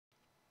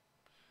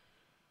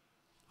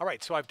All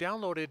right, so I've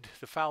downloaded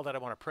the file that I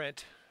want to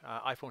print,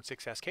 iPhone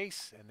 6s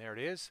case, and there it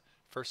is.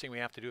 First thing we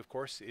have to do, of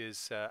course,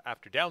 is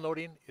after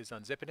downloading is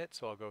unzipping it.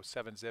 So I'll go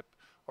 7-zip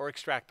or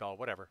extract all,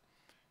 whatever.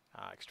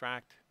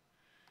 Extract.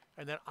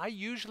 And then I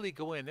usually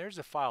go in, there's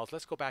the files.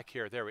 Let's go back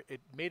here. There, it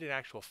made an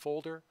actual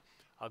folder.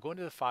 I'll go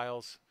into the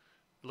files.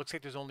 It looks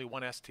like there's only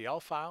one STL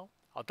file.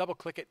 I'll double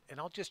click it and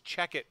I'll just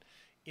check it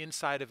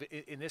inside of,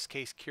 in this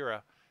case,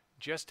 Kira,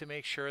 just to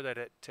make sure that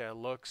it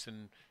looks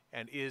and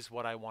is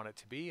what I want it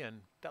to be,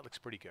 and that looks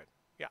pretty good.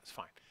 Yeah, it's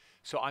fine.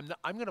 So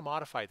I'm going to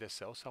modify this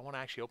though, so I want to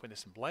actually open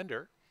this in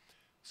Blender.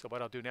 So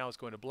what I'll do now is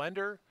go into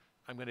Blender.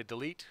 I'm going to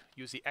delete,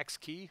 use the X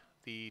key,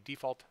 the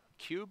default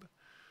cube,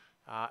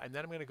 and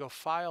then I'm going to go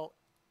File,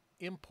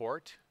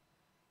 Import,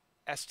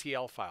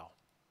 STL file.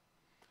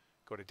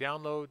 Go to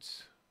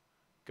Downloads,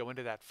 go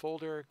into that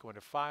folder, go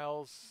into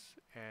Files,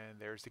 and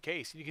there's the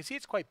case. And you can see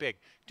it's quite big.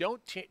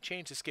 Don't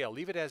change the scale.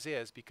 Leave it as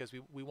is because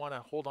we want to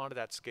hold on to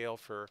that scale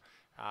for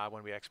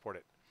when we export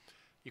it.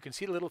 You can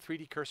see the little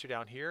 3D cursor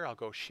down here. I'll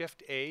go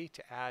Shift-A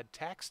to add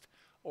text,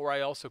 or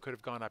I also could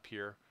have gone up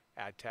here,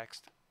 add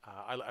text.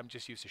 I'm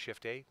just used to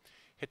Shift-A.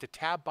 Hit the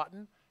Tab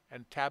button,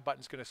 and Tab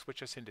button is going to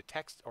switch us into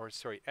text, or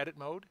sorry, edit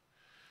mode.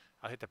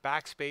 I'll hit the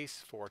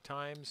backspace 4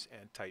 times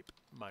and type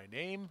my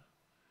name,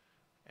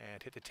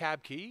 and hit the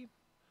Tab key.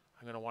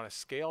 I'm going to want to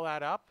scale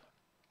that up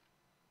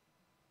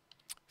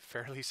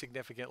fairly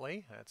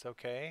significantly. That's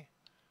okay.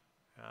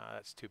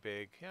 That's too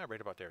big. Yeah,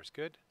 right about there is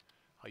good.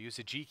 I'll use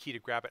the G key to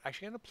grab it.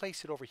 Actually, I'm going to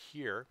place it over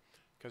here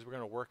because we're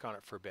going to work on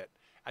it for a bit.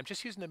 I'm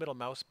just using the middle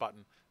mouse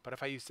button, but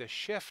if I use the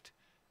Shift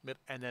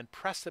and then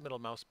press the middle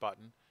mouse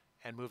button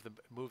and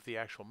move the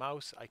actual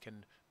mouse, I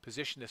can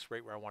position this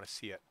right where I want to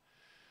see it.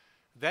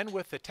 Then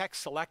with the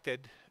text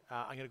selected,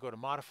 I'm going to go to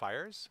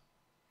Modifiers,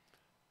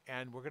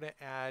 and we're going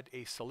to add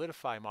a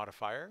Solidify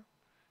modifier.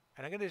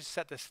 And I'm going to just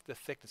set the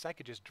thickness. I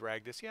could just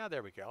drag this. Yeah,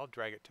 there we go. I'll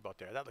drag it to about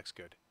there. That looks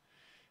good.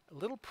 A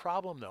little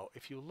problem though,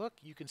 if you look,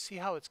 you can see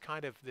how it's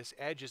kind of, this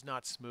edge is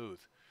not smooth.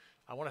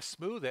 I want to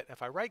smooth it.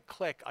 If I right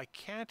click, I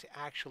can't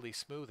actually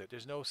smooth it.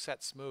 There's no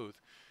set smooth,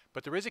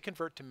 but there is a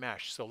convert to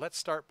mesh. So let's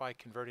start by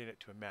converting it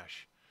to a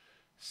mesh.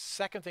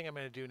 Second thing I'm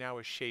going to do now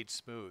is shade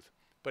smooth,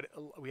 but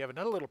we have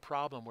another little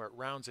problem where it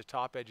rounds the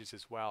top edges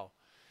as well.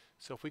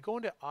 So if we go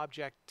into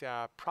object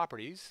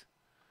properties,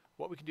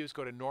 what we can do is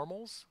go to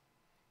normals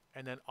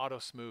and then auto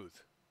smooth.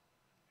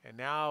 And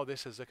now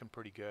this is looking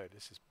pretty good.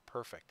 This is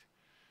perfect.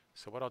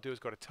 So what I'll do is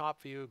go to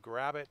top view,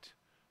 grab it,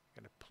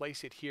 I'm going to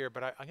place it here,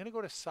 but I'm going to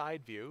go to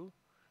side view.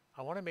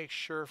 I want to make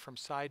sure from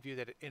side view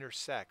that it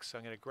intersects. So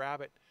I'm going to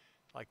grab it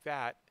like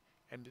that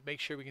and make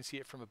sure we can see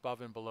it from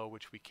above and below,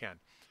 which we can.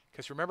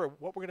 Because remember,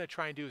 what we're going to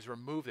try and do is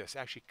remove this,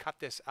 actually cut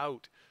this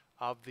out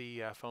of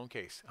the phone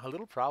case. A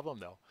little problem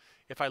though.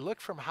 If I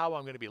look from how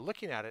I'm going to be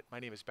looking at it,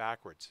 my name is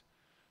backwards.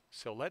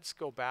 So let's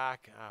go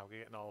back. We're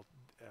getting all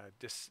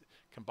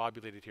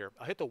discombobulated here.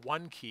 I'll hit the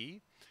 1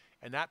 key,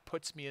 and that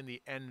puts me in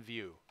the N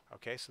view.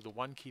 Okay, so the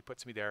 1 key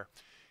puts me there.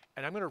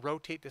 And I'm going to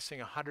rotate this thing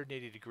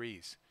 180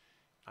 degrees.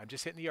 I'm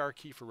just hitting the R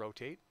key for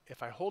rotate.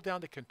 If I hold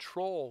down the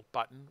Control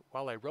button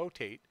while I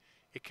rotate,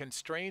 it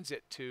constrains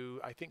it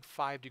to, I think,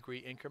 5-degree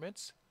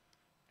increments.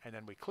 And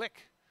then we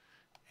click,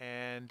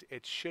 and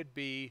it should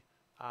be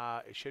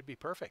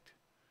perfect.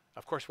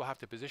 Of course, we'll have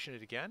to position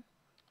it again.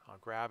 I'll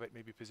grab it,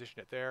 maybe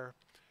position it there.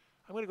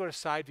 I'm going to go to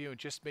side view and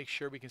just make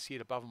sure we can see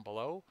it above and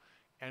below.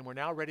 And we're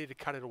now ready to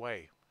cut it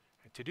away.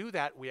 And to do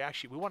that, we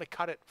want to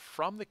cut it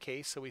from the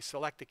case, so we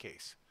select the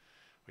case.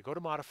 We go to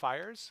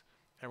Modifiers,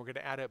 and we're going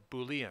to add a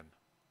Boolean.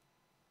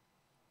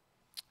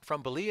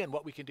 From Boolean,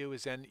 what we can do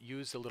is then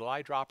use the little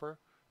eyedropper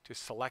to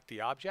select the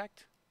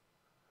object.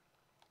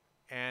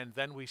 And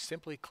then we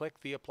simply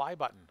click the Apply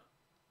button.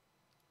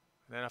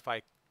 And then if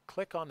I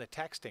click on the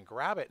text and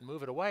grab it and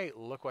move it away,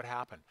 look what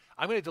happened.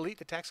 I'm going to delete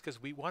the text because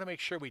we want to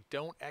make sure we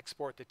don't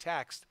export the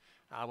text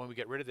when we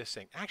get rid of this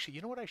thing. Actually,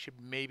 you know what I should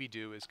maybe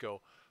do is go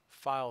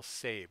File,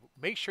 Save.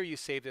 Make sure you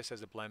save this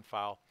as a blend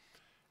file,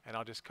 and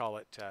I'll just call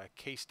it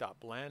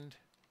case.blend,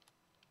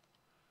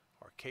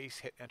 or case,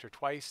 hit enter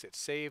twice, it's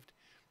saved.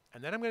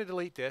 And then I'm going to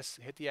delete this,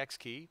 hit the X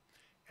key,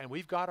 and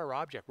we've got our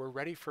object. We're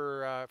ready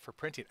for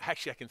printing.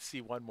 Actually, I can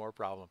see one more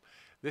problem.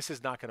 This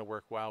is not going to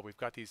work well. We've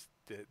got the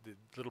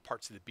little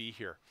parts of the B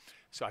here.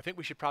 So I think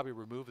we should probably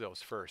remove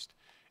those first.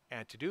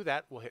 And to do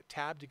that, we'll hit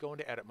Tab to go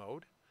into edit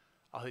mode.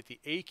 I'll hit the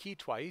A key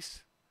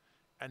twice,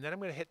 and then I'm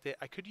going to hit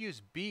I could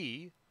use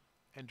B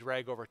and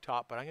drag over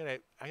top, but I'm going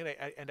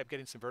to end up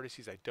getting some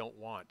vertices I don't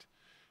want.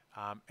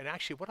 And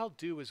actually, what I'll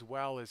do as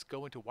well is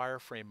go into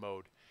wireframe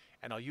mode,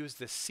 and I'll use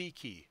the C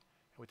key.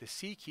 And with the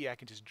C key, I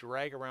can just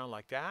drag around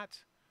like that,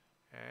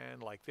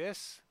 and like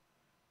this.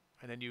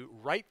 And then you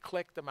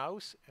right-click the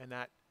mouse, and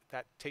that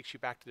takes you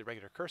back to the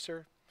regular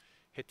cursor.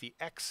 Hit the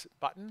X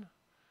button,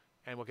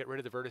 and we'll get rid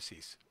of the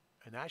vertices.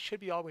 And that should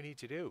be all we need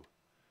to do.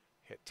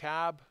 Hit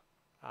Tab.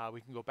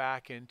 We can go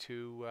back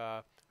into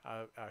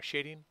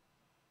shading,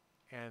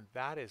 and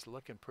that is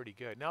looking pretty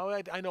good. Now,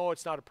 I know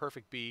it's not a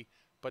perfect B,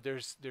 but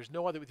there's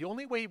no other. The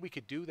only way we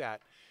could do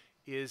that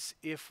is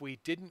if we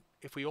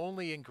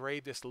only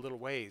engrave this a little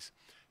ways.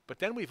 But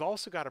then we've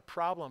also got a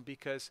problem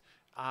because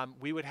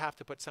we would have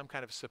to put some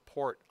kind of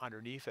support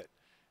underneath it,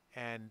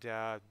 and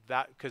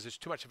that because there's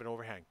too much of an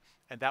overhang,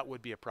 and that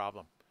would be a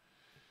problem.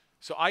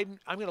 So I'm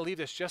going to leave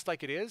this just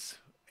like it is,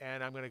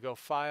 and I'm going to go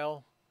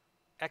File,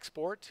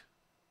 Export,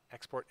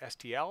 Export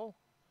STL,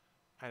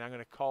 and I'm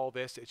going to call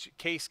this,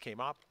 case came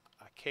up,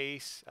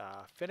 case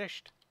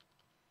finished,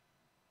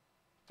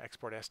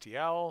 Export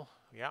STL.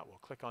 Yeah, we'll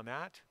click on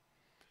that,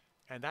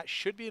 and that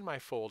should be in my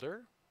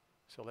folder.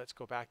 So let's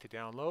go back to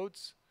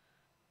Downloads,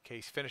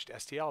 case finished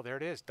STL. There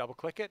it is. Double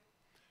click it,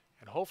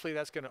 and hopefully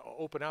that's going to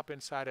open up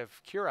inside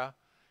of Cura,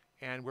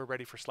 and we're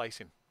ready for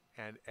slicing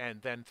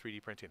and then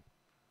 3D printing.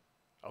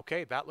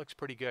 Okay, that looks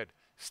pretty good.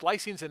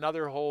 Slicing's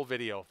another whole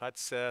video.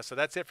 So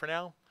that's it for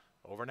now.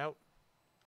 Over and out.